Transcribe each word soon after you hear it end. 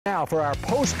Now for our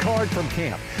postcard from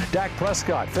camp. Dak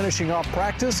Prescott finishing off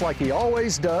practice like he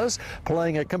always does,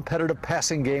 playing a competitive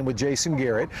passing game with Jason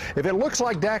Garrett. If it looks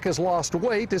like Dak has lost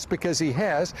weight, it's because he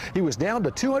has. He was down to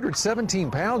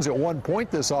 217 pounds at one point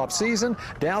this offseason,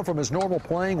 down from his normal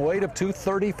playing weight of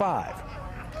 235.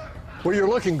 Well, you're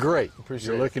looking great.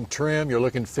 You're looking trim, you're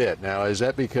looking fit. Now, is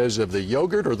that because of the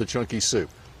yogurt or the chunky soup?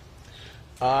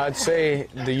 I'd say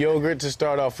the yogurt to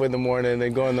start off with in the morning and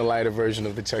then go in the lighter version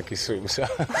of the chunky soup. So.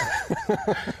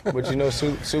 But you know,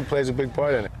 soup plays a big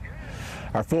part in it.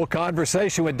 Our full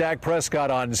conversation with Dak Prescott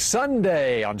on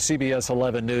Sunday on CBS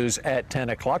 11 News at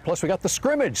 10 o'clock. Plus, we got the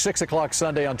scrimmage, 6 o'clock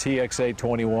Sunday on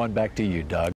TX821. Back to you, Doug.